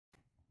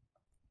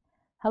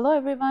Hello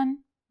everyone,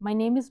 my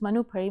name is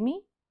Manu Parimi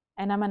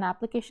and I'm an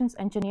applications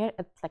engineer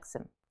at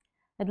Plexim.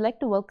 I'd like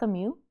to welcome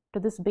you to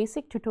this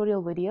basic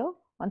tutorial video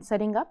on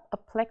setting up a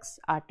PLECS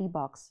RT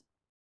box.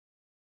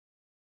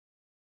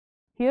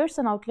 Here's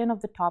an outline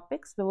of the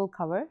topics we will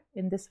cover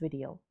in this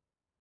video.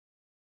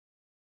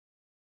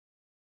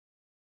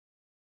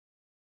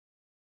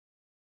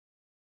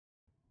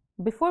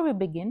 Before we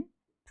begin,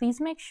 please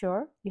make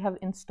sure you have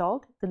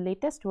installed the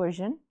latest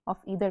version of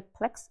either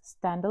PLECS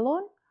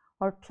Standalone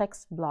or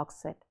PLECS Block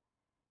Set.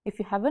 If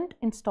you haven't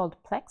installed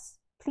PLECS,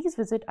 please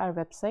visit our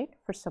website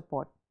for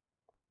support.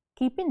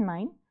 Keep in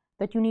mind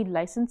that you need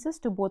licenses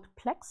to both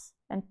PLECS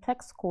and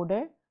PLECS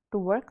Coder to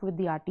work with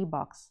the RT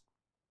box.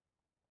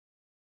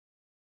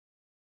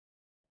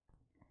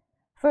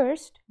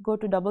 First, go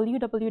to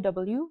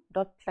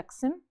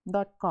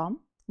www.plexim.com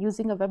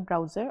using a web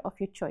browser of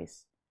your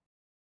choice.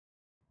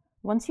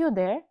 Once you're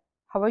there,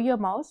 hover your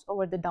mouse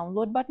over the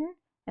download button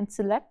and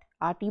select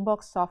RT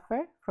box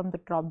software from the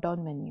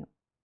drop-down menu.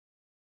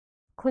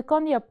 Click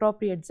on the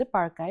appropriate zip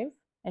archive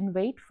and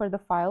wait for the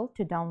file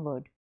to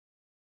download.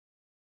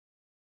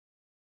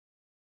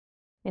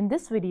 In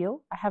this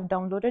video, I have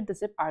downloaded the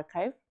zip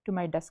archive to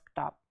my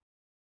desktop.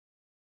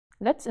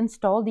 Let's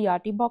install the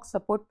RT box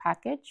support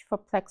package for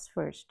PLECS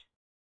first.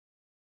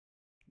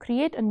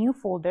 Create a new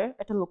folder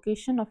at a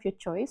location of your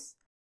choice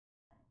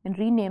and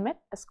rename it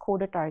as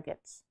coda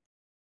targets.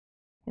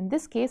 In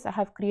this case, I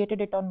have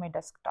created it on my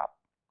desktop.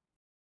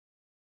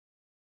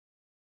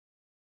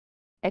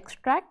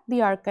 Extract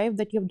the archive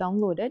that you have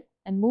downloaded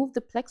and move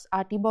the PLECS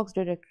RT box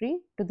directory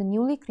to the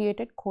newly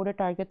created coda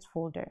targets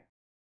folder.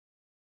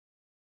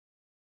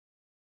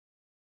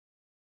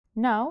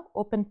 Now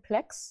open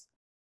PLECS,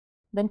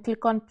 then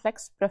click on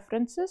PLECS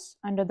Preferences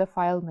under the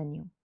File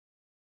menu.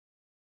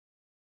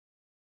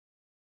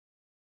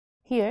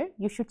 Here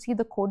you should see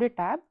the Coder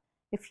tab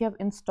if you have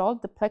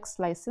installed the PLECS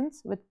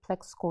license with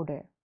PLECS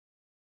Coder.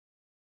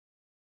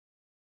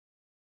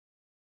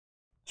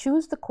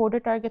 Choose the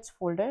Coda Targets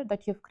folder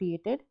that you have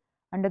created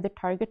under the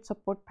Target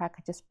Support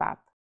Packages path.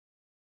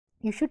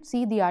 You should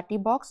see the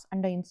RT box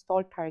under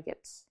Installed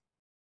Targets.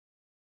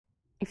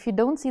 If you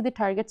don't see the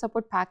Target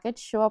Support package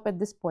show up at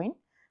this point,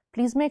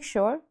 please make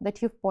sure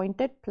that you've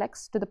pointed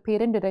PLECS to the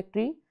parent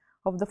directory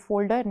of the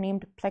folder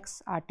named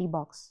PLECS RT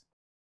box.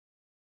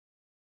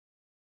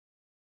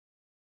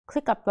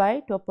 Click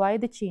Apply to apply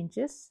the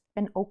changes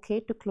and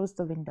OK to close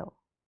the window.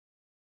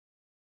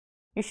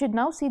 You should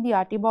now see the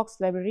RT box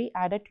library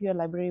added to your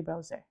library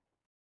browser.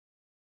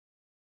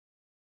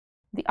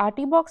 The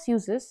RT box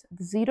uses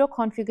the Zero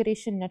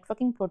Configuration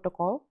Networking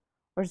Protocol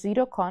or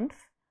ZeroConf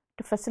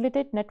to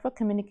facilitate network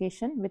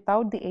communication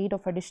without the aid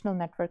of additional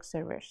network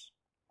servers.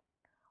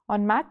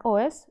 On Mac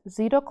OS,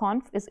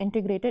 ZeroConf is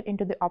integrated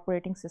into the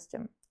operating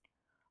system.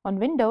 On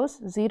Windows,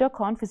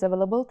 ZeroConf is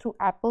available through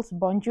Apple's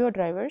Bonjour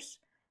drivers,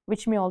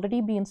 which may already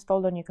be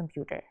installed on your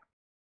computer.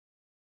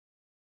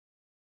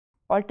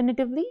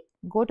 Alternatively,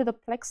 go to the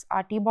PLECS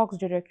RT box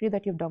directory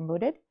that you've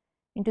downloaded,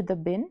 into the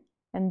bin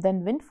and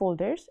then Win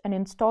folders and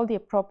install the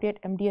appropriate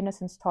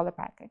MDNS installer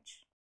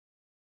package.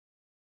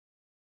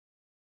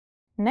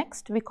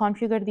 Next, we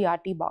configure the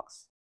RT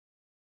box.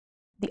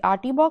 The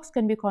RT box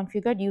can be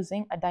configured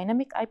using a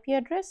dynamic IP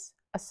address,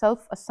 a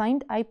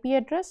self-assigned IP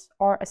address,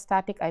 or a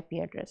static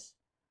IP address.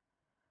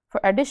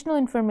 For additional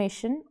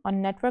information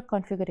on network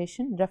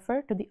configuration,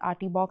 refer to the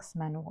RT box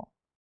manual.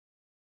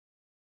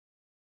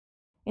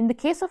 In the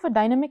case of a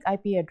dynamic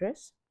IP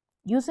address,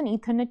 use an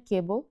Ethernet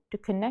cable to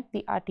connect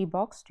the RT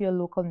box to your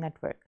local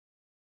network.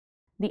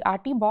 The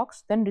RT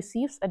box then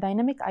receives a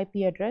dynamic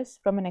IP address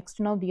from an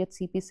external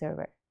DHCP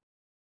server.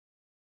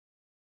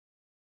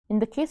 In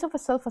the case of a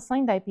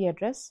self-assigned IP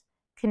address,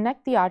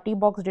 connect the RT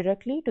box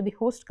directly to the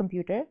host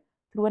computer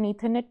through an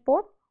Ethernet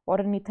port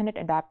or an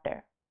Ethernet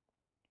adapter.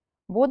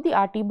 Both the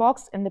RT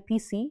box and the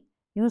PC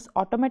use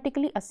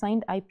automatically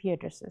assigned IP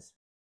addresses.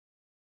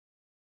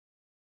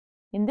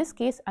 In this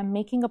case, I'm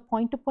making a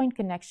point-to-point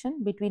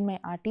connection between my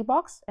RT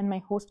box and my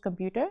host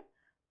computer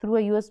through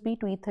a USB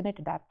to Ethernet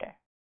adapter.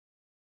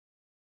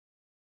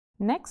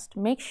 Next,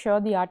 make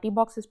sure the RT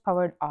box is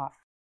powered off.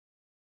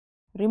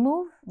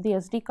 Remove the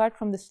SD card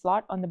from the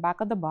slot on the back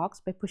of the box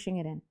by pushing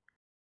it in.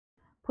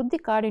 Put the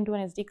card into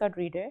an SD card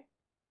reader,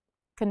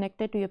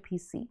 connect it to your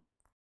PC.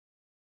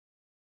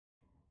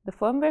 The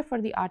firmware for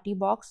the RT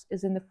box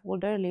is in the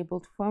folder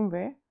labeled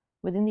Firmware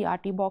within the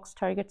RT box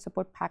Target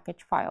Support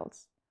Package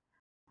files.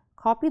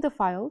 Copy the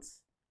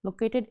files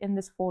located in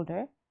this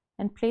folder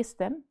and place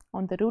them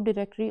on the root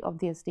directory of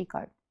the SD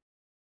card.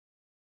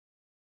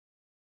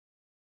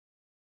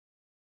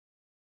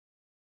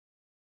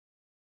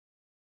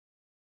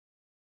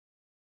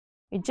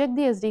 Eject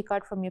the SD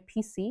card from your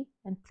PC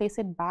and place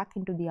it back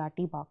into the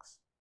RT box.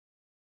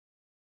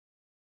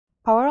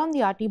 Power on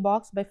the RT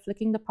box by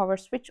flicking the power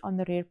switch on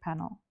the rear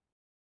panel.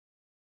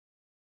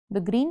 The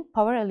green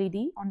power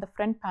LED on the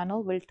front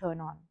panel will turn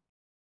on.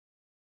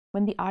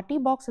 When the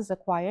RT box has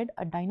acquired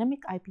a dynamic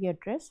IP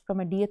address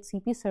from a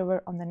DHCP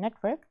server on the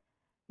network,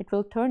 it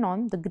will turn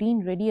on the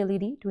green ready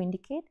LED to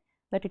indicate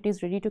that it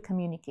is ready to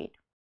communicate.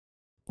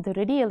 The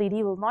ready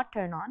LED will not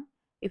turn on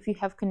if you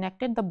have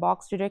connected the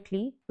box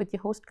directly with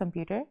your host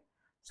computer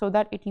so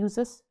that it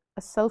uses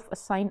a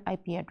self-assigned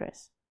IP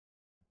address.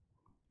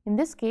 In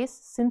this case,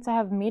 since I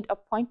have made a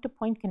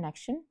point-to-point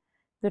connection,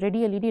 the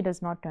ready LED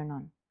does not turn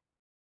on.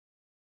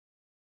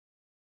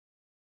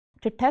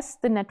 To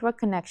test the network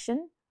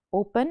connection,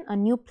 open a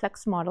new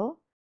PLECS model,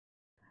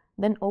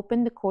 then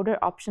open the coder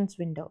options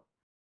window.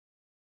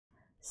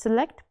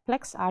 Select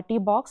PLECS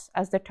RT Box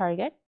as the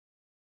target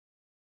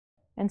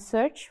and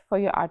search for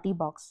your RT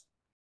box.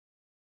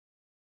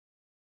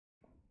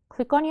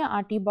 Click on your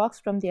RT box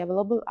from the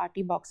available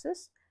RT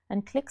boxes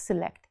and click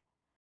Select.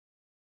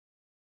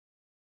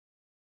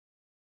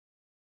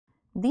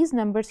 These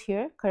numbers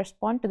here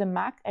correspond to the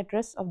MAC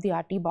address of the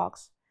RT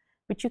box,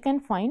 which you can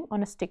find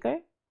on a sticker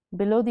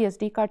below the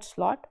SD card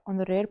slot on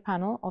the rear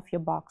panel of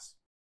your box.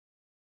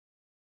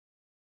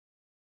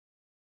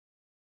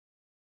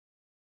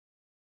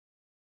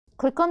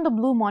 Click on the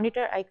blue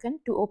monitor icon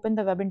to open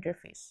the web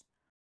interface.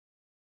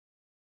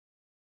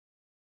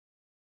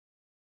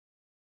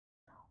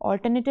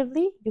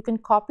 Alternatively, you can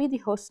copy the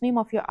hostname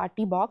of your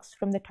RT box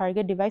from the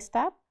Target Device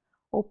tab,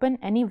 open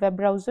any web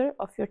browser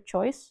of your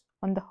choice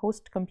on the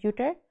host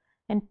computer,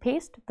 and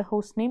paste the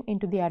hostname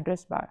into the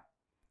address bar.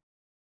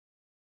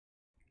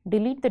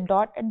 Delete the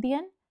dot at the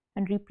end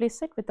and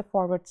replace it with a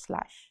 /.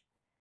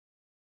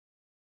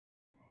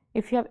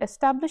 If you have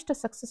established a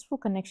successful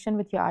connection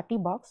with your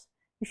RT box,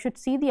 you should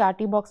see the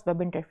RT box web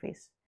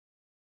interface.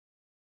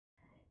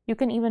 You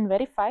can even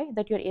verify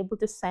that you are able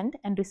to send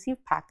and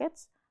receive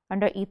packets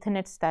under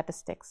Ethernet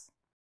statistics.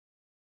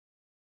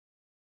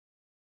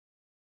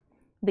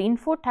 The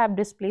Info tab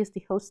displays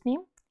the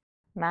hostname,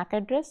 MAC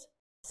address,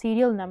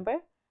 serial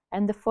number,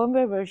 and the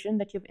firmware version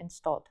that you've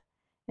installed.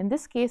 In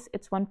this case,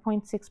 it's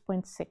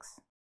 1.6.6.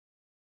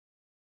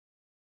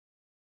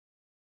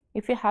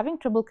 If you're having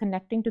trouble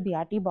connecting to the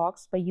RT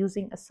box by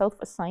using a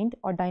self-assigned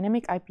or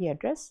dynamic IP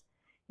address,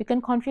 you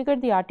can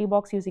configure the RT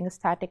box using a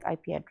static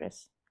IP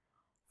address.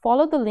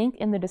 Follow the link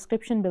in the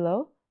description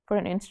below for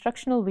an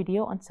instructional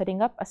video on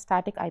setting up a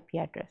static IP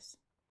address.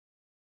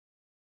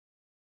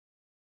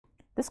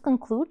 This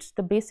concludes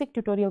the basic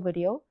tutorial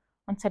video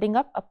on setting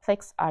up a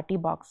PLECS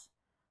RT box.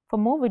 For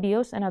more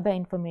videos and other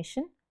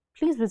information,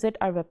 please visit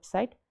our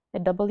website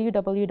at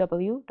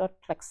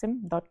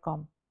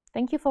www.plexim.com.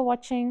 Thank you for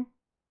watching.